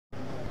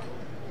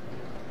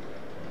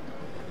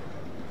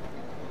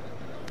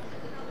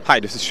Hi,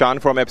 this is Sean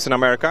from Epson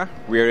America.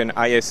 We are in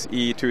ISE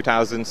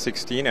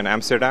 2016 in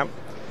Amsterdam.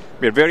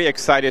 We are very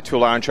excited to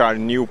launch our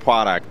new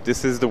product.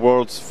 This is the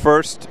world's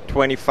first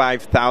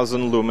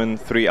 25,000 lumen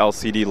 3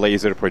 LCD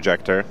laser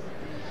projector.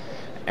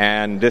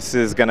 And this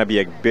is going to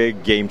be a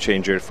big game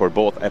changer for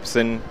both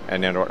Epson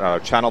and our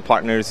channel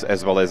partners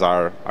as well as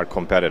our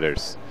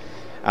competitors.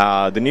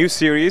 The new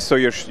series, so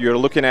you're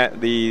looking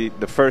at the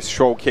first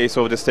showcase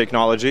of this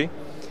technology.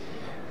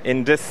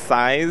 In this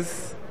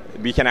size,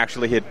 we can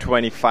actually hit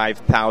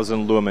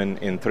 25,000 lumen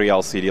in 3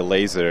 LCD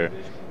laser,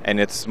 and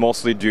it's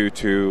mostly due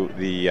to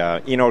the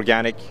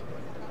inorganic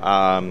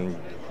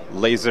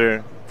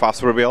laser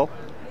phosphor bill,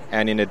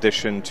 and in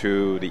addition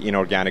to the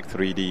inorganic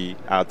 3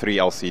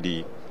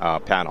 LCD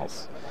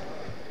panels.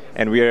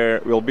 And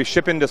we'll be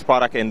shipping this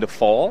product in the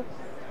fall,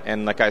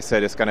 and like I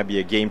said, it's going to be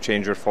a game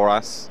changer for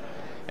us,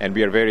 and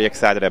we are very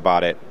excited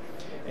about it.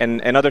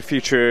 And another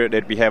feature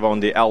that we have on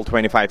the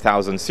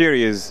L25000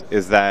 series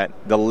is that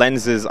the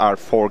lenses are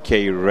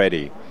 4K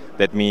ready.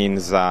 That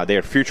means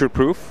they're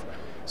future-proof.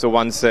 So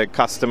once a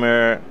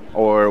customer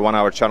or one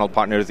of our channel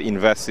partners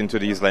invests into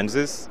these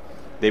lenses,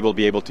 they will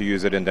be able to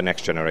use it in the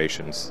next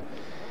generations.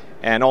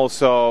 And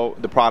also,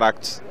 the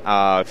product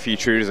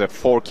features a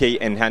 4K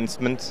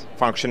enhancement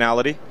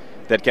functionality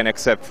that can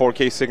accept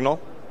 4K signal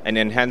and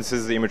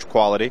enhances the image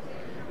quality.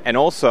 And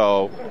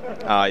also,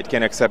 it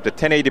can accept a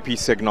 1080p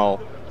signal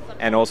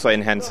and also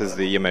enhances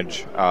the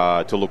image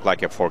to look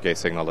like a 4K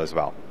signal as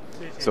well.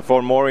 So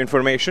for more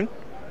information,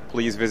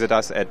 please visit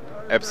us at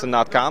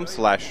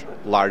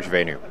epson.com/large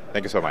venue.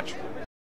 Thank you so much.